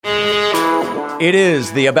It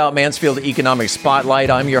is the About Mansfield Economic Spotlight.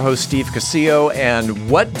 I'm your host, Steve Casillo, and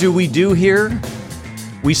what do we do here?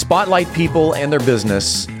 We spotlight people and their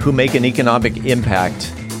business who make an economic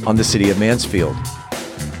impact on the city of Mansfield.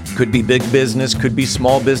 Could be big business, could be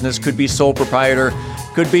small business, could be sole proprietor,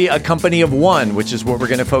 could be a company of one, which is what we're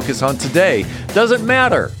going to focus on today. Doesn't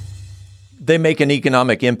matter. They make an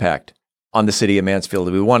economic impact on the city of Mansfield.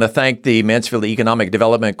 We want to thank the Mansfield Economic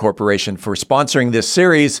Development Corporation for sponsoring this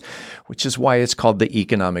series, which is why it's called the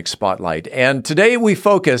Economic Spotlight. And today we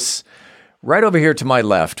focus right over here to my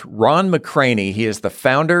left, Ron McCranie. He is the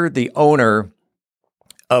founder, the owner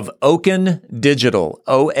of Oaken Digital,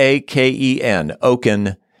 O-A-K-E-N,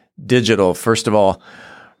 Oaken Digital. First of all,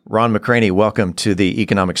 Ron McCranie, welcome to the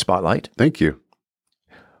Economic Spotlight. Thank you.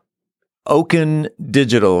 Oaken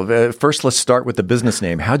Digital. First, let's start with the business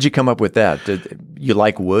name. How'd you come up with that? Did you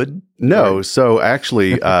like wood? No. Or? So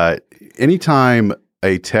actually, anytime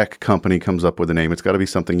a tech company comes up with a name, it's got to be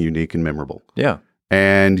something unique and memorable. Yeah.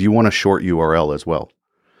 And you want a short URL as well.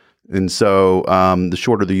 And so the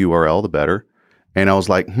shorter the URL, the better. And I was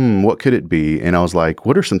like, what could it be? And I was like,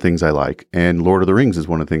 what are some things I like? And Lord of the Rings is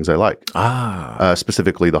one of the things I like.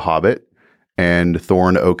 Specifically The Hobbit. And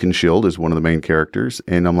Thorin Oakenshield is one of the main characters.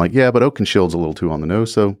 And I'm like, yeah, but Oakenshield's a little too on the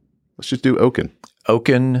nose, so let's just do Oaken.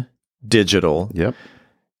 Oaken Digital. Yep.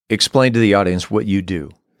 Explain to the audience what you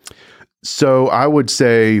do. So I would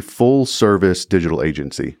say full service digital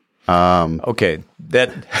agency. Okay.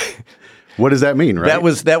 What does that mean, right?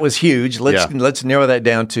 That was huge. Let's narrow that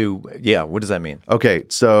down to, what does that mean? Okay.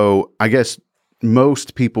 So I guess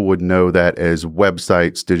most people would know that as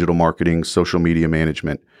websites, digital marketing, social media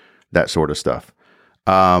management, that sort of stuff.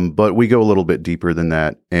 But we go a little bit deeper than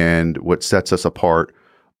that. And what sets us apart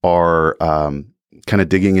are kind of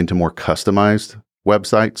digging into more customized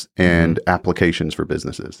websites and applications for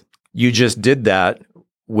businesses. You just did that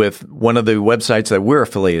with one of the websites that we're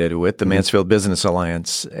affiliated with, the Mansfield Business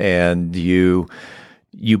Alliance, and you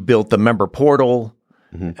built the member portal.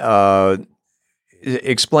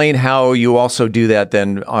 Explain how you also do that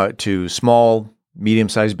then to small,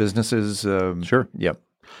 medium-sized businesses. Sure. Yep.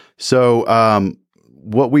 So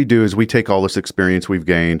what we do is we take all this experience we've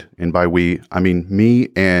gained, and by we, I mean me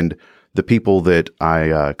and the people that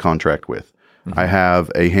I contract with. I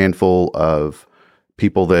have a handful of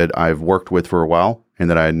people that I've worked with for a while and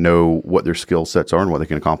that I know what their skill sets are and what they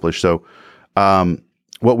can accomplish. So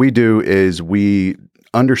what we do is we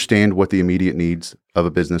understand what the immediate needs of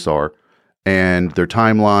a business are and their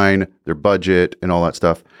timeline, their budget, and all that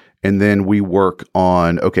stuff. And then we work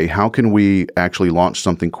on, okay, how can we actually launch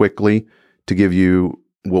something quickly to give you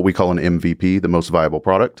what we call an MVP, the most viable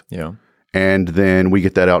product? Yeah. And then we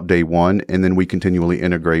get that out day one, and then we continually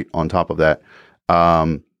integrate on top of that.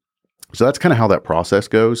 So that's kind of how that process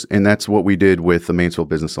goes. And that's what we did with the Mansfield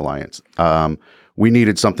Business Alliance. We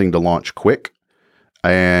needed something to launch quick.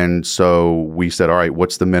 And so we said, all right,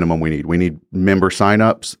 what's the minimum we need? We need member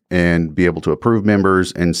signups and be able to approve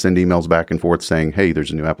members and send emails back and forth saying, hey, there's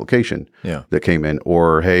a new application that came in,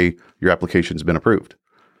 or hey, your application's been approved.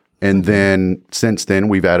 And then since then,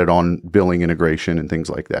 we've added on billing integration and things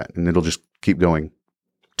like that. And it'll just keep going.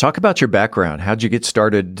 Talk about your background. How'd you get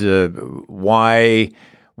started? Why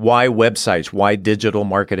websites? Why digital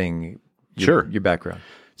marketing? Your background.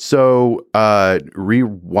 So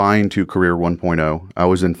rewind to career 1.0. I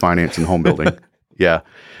was in finance and home building. Yeah.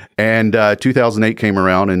 And 2008 came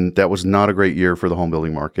around, and that was not a great year for the home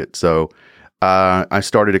building market. So I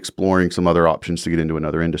started exploring some other options to get into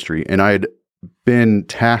another industry. And I had been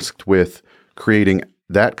tasked with creating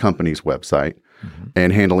that company's website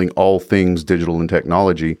and handling all things digital and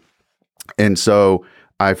technology. And so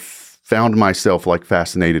I found myself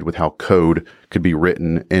fascinated with how code could be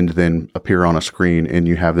written and then appear on a screen, and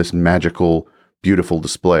you have this magical, beautiful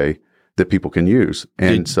display that people can use.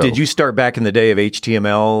 And did you start back in the day of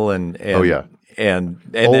HTML and oh yeah, and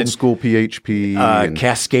old then, school PHP, and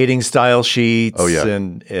cascading style sheets? Oh yeah,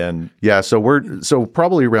 and yeah. So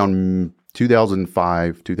probably around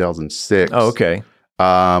 2005, 2006. Oh, okay.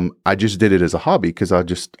 I just did it as a hobby because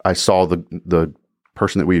I saw the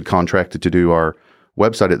person that we had contracted to do our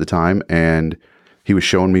website at the time, and he was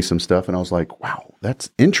showing me some stuff, and I was like, wow, that's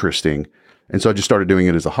interesting. And so I just started doing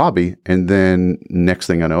it as a hobby, and then next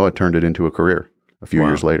thing I know, I turned it into a career a few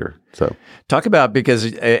years later. So talk about,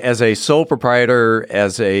 because as a sole proprietor,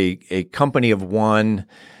 as a company of one,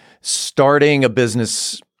 starting a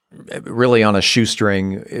business really on a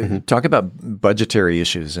shoestring, talk about budgetary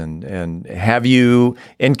issues, and have you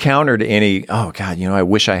encountered any, oh God, I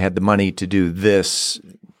wish I had the money to do this?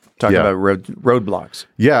 Talk about roadblocks.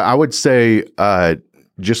 Yeah, I would say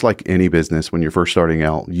just like any business, when you're first starting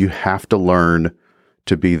out, you have to learn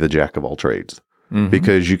to be the jack of all trades.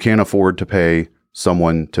 because you can't afford to pay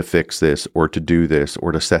someone to fix this or to do this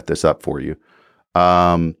or to set this up for you.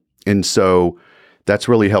 And so that's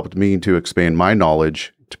really helped me to expand my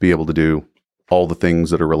knowledge to be able to do all the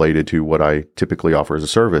things that are related to what I typically offer as a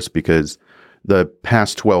service, because the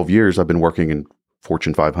past 12 years I've been working in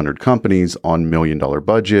Fortune 500 companies on $1 million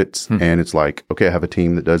budgets. And it's like, okay, I have a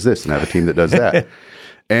team that does this and I have a team that does that.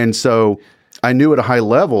 And so I knew at a high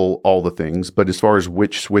level all the things, but as far as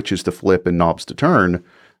which switches to flip and knobs to turn,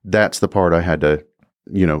 that's the part I had to,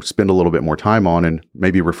 spend a little bit more time on and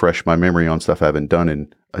maybe refresh my memory on stuff I haven't done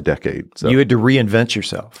in a decade. So you had to reinvent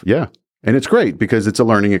yourself. Yeah. And it's great because it's a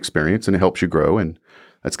learning experience and it helps you grow. And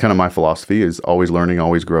that's kind of my philosophy, is always learning,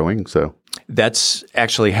 always growing. So that's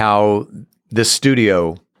actually how this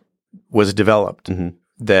studio was developed,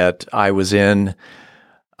 that I was in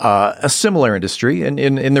a similar industry, and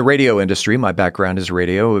in the radio industry. My background is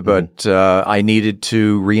radio, but I needed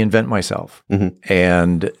to reinvent myself.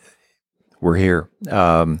 And we're here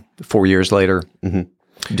 4 years later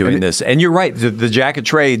doing this. And you're right, the jack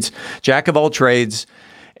of all trades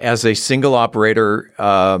as a single operator.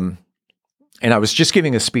 And I was just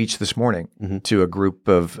giving a speech this morning to a group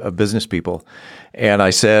of business people. And I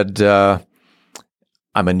said,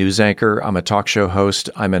 I'm a news anchor. I'm a talk show host.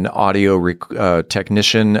 I'm an audio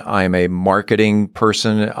technician. I'm a marketing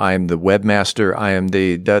person. I'm the webmaster. I am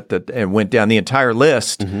and went down the entire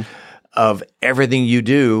list of everything you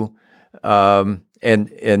do.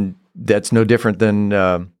 And that's no different than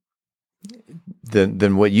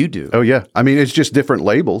what you do. Oh, yeah. I mean, it's just different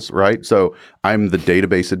labels, right? So I'm the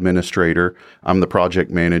database administrator. I'm the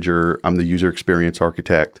project manager. I'm the user experience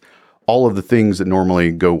architect. All of the things that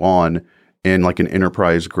normally go on in like an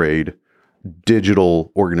enterprise grade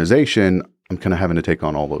digital organization, I'm kind of having to take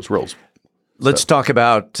on all those roles. Let's talk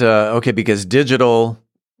about, because digital,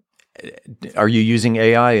 are you using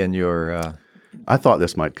AI in your... I thought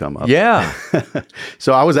this might come up. Yeah.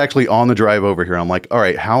 So I was actually on the drive over here. I'm like, all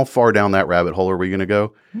right, how far down that rabbit hole are we going to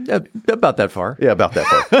go? About that far. Yeah, about that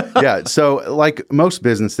far. Yeah. So like most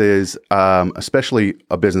businesses, especially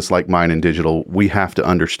a business like mine in digital, we have to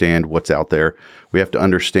understand what's out there. We have to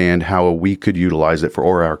understand how we could utilize it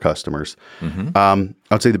for our customers. I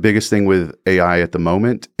would say the biggest thing with AI at the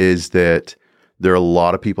moment is that there are a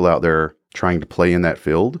lot of people out there trying to play in that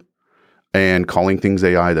field and calling things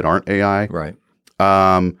AI that aren't AI. Right.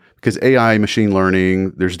 Because AI, machine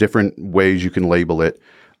learning, there's different ways you can label it.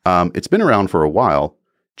 It's been around for a while.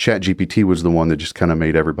 ChatGPT was the one that just kind of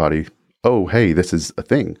made everybody, oh, hey, this is a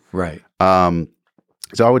thing. Right. So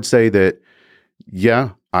I would say that,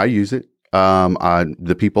 yeah, I use it.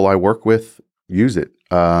 The people I work with use it.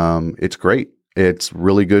 It's great. It's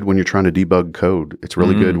really good when you're trying to debug code. It's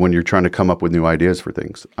really good when you're trying to come up with new ideas for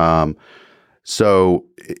things. So,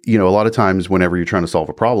 a lot of times whenever you're trying to solve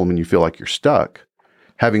a problem and you feel like you're stuck,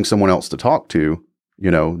 having someone else to talk to,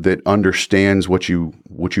 that understands what you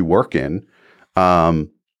work in,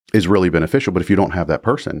 is really beneficial. But if you don't have that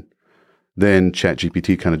person, then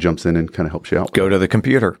ChatGPT kind of jumps in and kind of helps you out. Go to the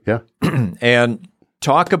computer. Yeah. And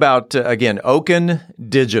talk about, again, Oaken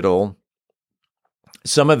Digital,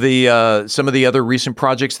 some of the other recent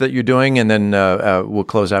projects that you're doing, and then we'll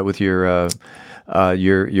close out with your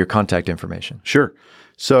contact information. Sure.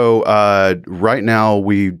 So right now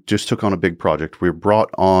we just took on a big project. We're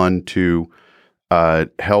brought on to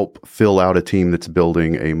help fill out a team that's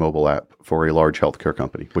building a mobile app for a large healthcare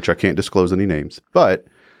company, which I can't disclose any names, but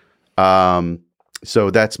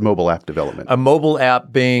so that's mobile app development. A mobile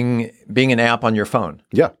app being an app on your phone.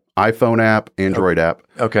 Yeah. iPhone app, Android app.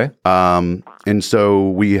 Okay. And so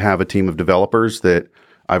we have a team of developers that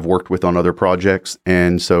I've worked with on other projects.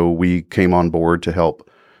 And so we came on board to help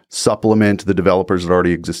supplement the developers that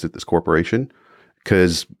already exist at this corporation.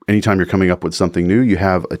 Because anytime you're coming up with something new, you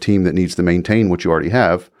have a team that needs to maintain what you already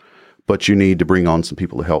have, but you need to bring on some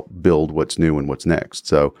people to help build what's new and what's next.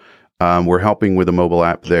 So we're helping with a mobile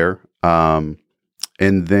app there. And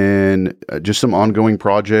then just some ongoing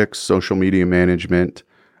projects, social media management,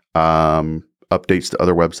 updates to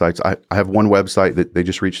other websites. I have one website that they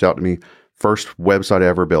just reached out to me. First website I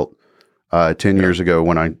ever built 10 years ago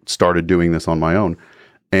when I started doing this on my own.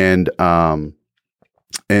 And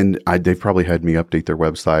they've probably had me update their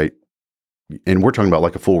website. And we're talking about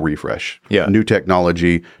like a full refresh. Yeah. New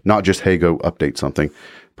technology, not just, hey, go update something.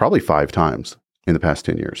 Probably 5 times in the past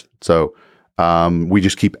 10 years. So we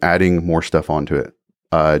just keep adding more stuff onto it.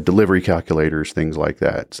 Delivery calculators, things like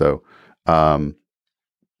that. So, ongoing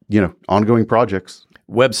projects.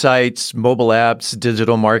 Websites, mobile apps,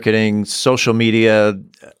 digital marketing, social media,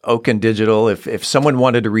 Oaken Digital. If someone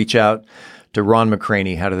wanted to reach out to Ron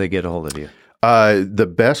McCranie, how do they get a hold of you?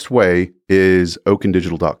 The best way is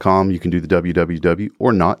oakendigital.com. You can do the www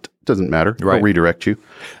or not. Doesn't matter. Right. It'll redirect you.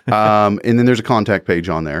 And then there's a contact page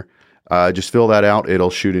on there. Just fill that out. It'll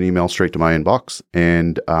shoot an email straight to my inbox.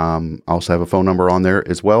 And I also have a phone number on there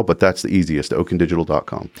as well, but that's the easiest,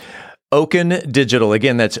 oakendigital.com. Oaken Digital.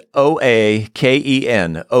 Again, that's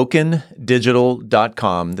OAKEN,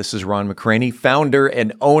 oakendigital.com. This is Ron McCranie, founder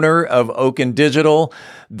and owner of Oaken Digital.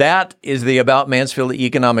 That is the About Mansfield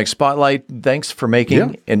Economic Spotlight. Thanks for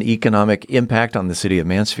making an economic impact on the city of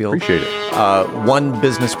Mansfield. Appreciate it. One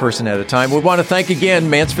business person at a time. We want to thank again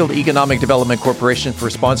Mansfield Economic Development Corporation for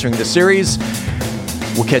sponsoring the series.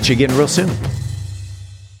 We'll catch you again real soon.